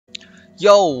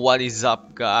Yo, what is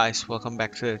up guys? Welcome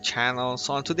back to the channel.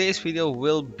 So on today's video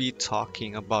we'll be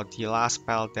talking about the last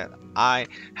spell that I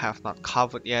have not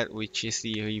covered yet, which is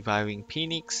the Reviving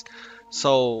Phoenix.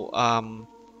 So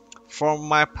from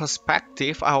my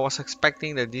perspective, I was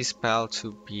expecting that this spell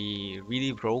to be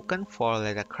really broken for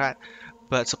Leathercrat,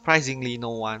 but surprisingly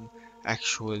no one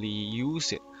actually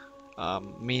used it.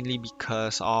 Mainly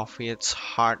because of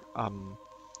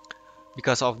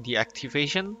the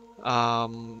activation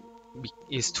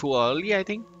is too early, I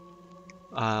think.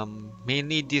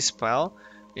 Mainly this spell,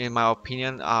 in my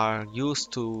opinion, are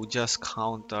used to just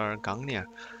counter Gungnir.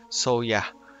 So yeah,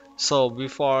 so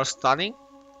before starting,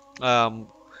 um,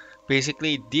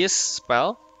 basically this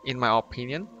spell, in my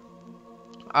opinion,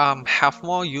 have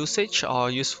more usage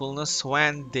or usefulness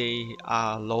when they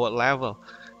are lower level,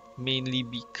 mainly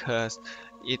because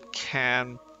it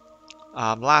can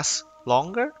last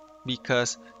longer,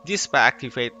 because this spell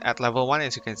activate at level 1,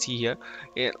 as you can see here.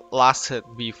 It lasted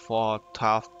before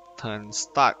 12 turn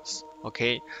starts.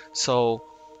 Okay, so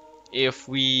if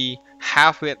we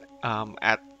have it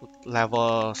at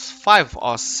level 5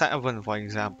 or 7, for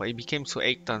example, it became to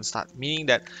 8 turn start, meaning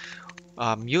that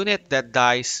unit that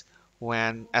dies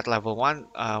when at level 1,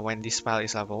 when this spell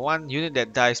is level 1, unit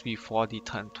that dies before the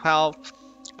turn 12,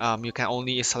 you can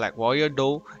only select warrior,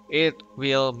 though it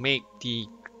will make the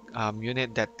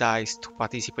unit that dies to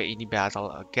participate in the battle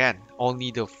again.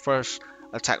 Only the first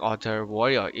attack order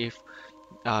warrior if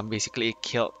basically it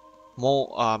killed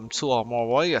more 2 or more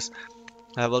warriors.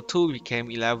 Level 2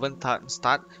 became 11 turn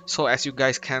start. So as you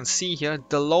guys can see here,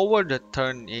 the lower the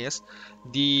turn is,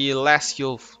 the less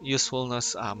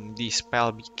usefulness the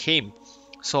spell became.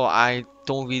 So I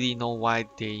don't really know why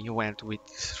they went with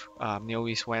they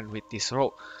always went with this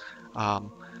route.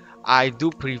 Um, I do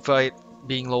prefer it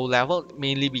being low level,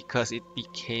 mainly because it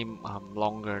became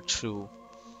longer to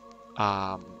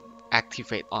um,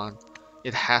 activate on.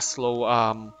 It has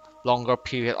longer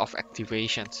period of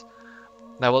activations.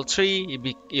 Level 3,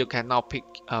 you can now pick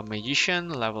a magician.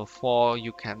 Level 4,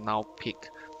 you can now pick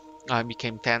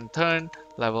became 10 turn.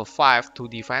 Level 5 to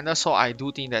defender. So I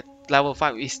do think that level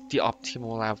 5 is the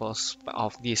optimal level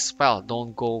of this spell.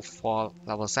 Don't go for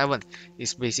level 7.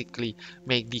 It's basically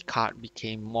make the card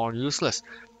became more useless.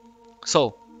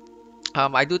 So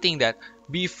I do think that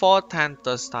before 10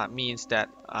 turn start means that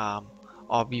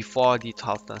or before the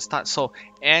 12 turn start. So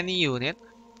any unit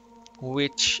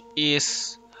which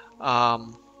is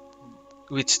um,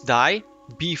 which die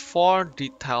before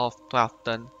the 12th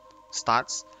turn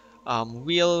starts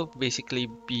will basically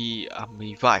be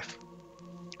revived.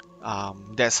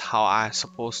 That's how I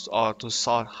suppose or to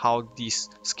sort how this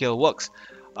skill works.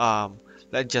 Um,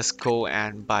 let's just go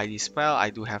and buy this spell.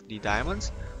 I do have the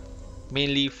diamonds,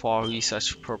 mainly for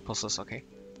research purposes. Okay,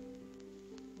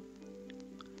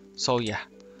 so yeah,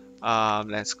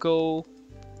 let's go.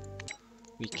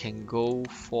 We can go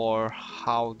for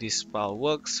how this spell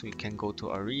works. We can go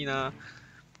to arena.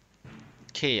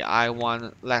 Okay,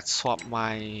 let's swap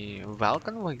my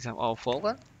vulcan, for example, or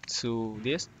vulcan to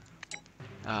this.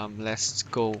 Let's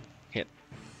go hit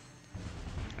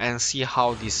and see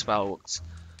how this spell works.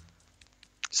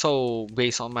 So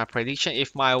based on my prediction,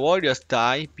 if my warriors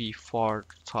die before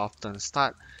 12 turn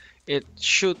start, it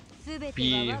should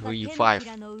be revived.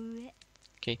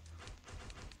 Okay,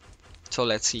 so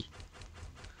let's see.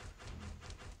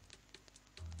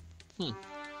 Hmm.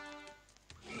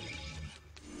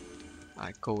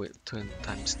 I go with 20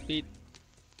 times speed,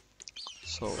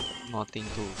 so nothing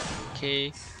to.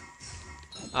 Okay,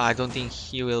 I don't think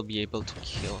he will be able to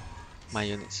kill my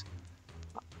units.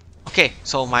 Okay,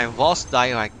 so my walls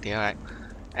die right there, right?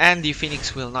 And the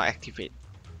phoenix will not activate,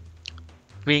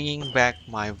 bringing back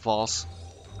my walls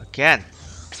again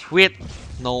with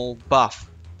no buff.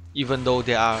 Even though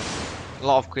there are a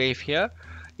lot of grave here,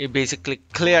 it basically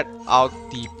cleared out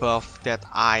the buff that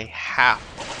I have.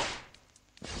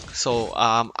 So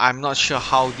I'm not sure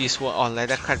how this works on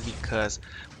Leathercrat because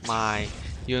my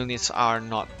units are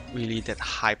not really that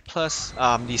high plus.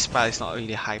 This spell is not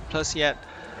really high plus yet,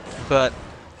 but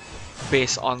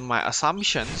based on my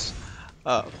assumptions,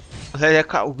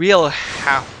 Leathercrat will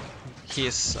have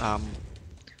his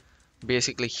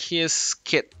basically his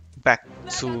kit back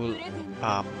to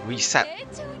reset,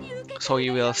 so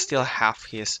he will still have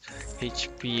his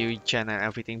HP regen and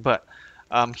everything, but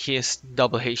his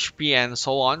double HP and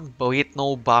so on, but with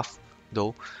no buff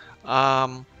though.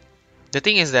 The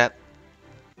thing is that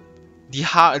the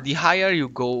higher you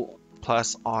go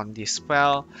plus on this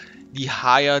spell, the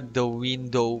higher the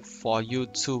window for you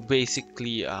to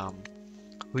basically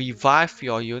revive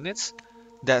your units.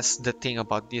 That's the thing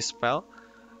about this spell,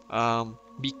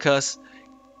 because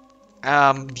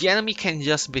the enemy can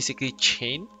just basically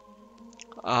chain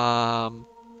um,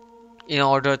 in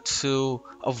order to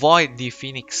avoid the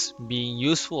Phoenix being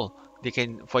useful. They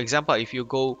can, for example, if you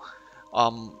go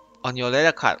on your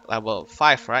leader card level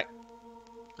 5, right?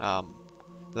 Um,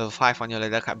 Level 5 on your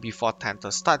leader card before 10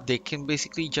 to start, they can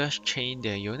basically just chain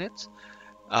their units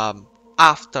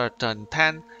after turn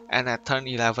 10 and at turn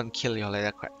 11 kill your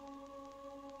leader card.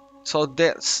 So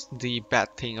that's the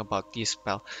bad thing about this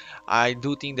spell. I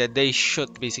do think that they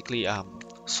should basically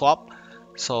swap.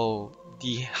 So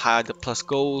the higher the plus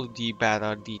go, the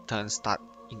better the turn start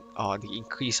or the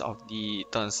increase of the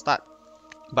turn start.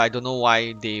 But I don't know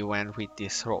why they went with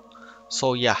this role.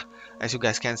 So yeah, as you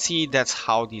guys can see, that's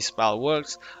how the spell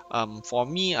works. For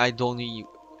me,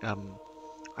 um,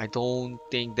 I don't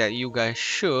think that you guys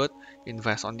should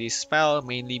invest on this spell,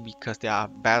 mainly because there are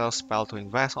better spells to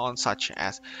invest on, such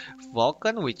as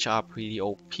Vulcan, which are pretty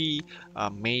OP,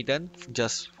 Maiden,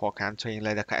 just for countering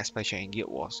leather card, especially in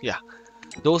Guild Wars. Yeah,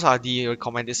 those are the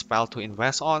recommended spell to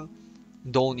invest on.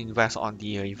 Don't invest on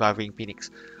the Reviving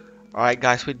Phoenix. Alright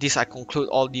guys, with this I conclude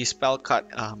all the spell card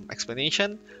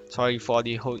explanation. Sorry for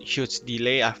the huge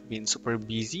delay, I've been super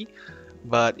busy.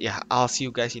 But yeah, I'll see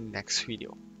you guys in the next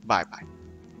video. Bye bye.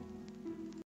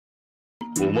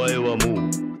 お前はも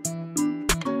う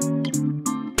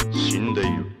死んでい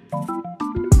る。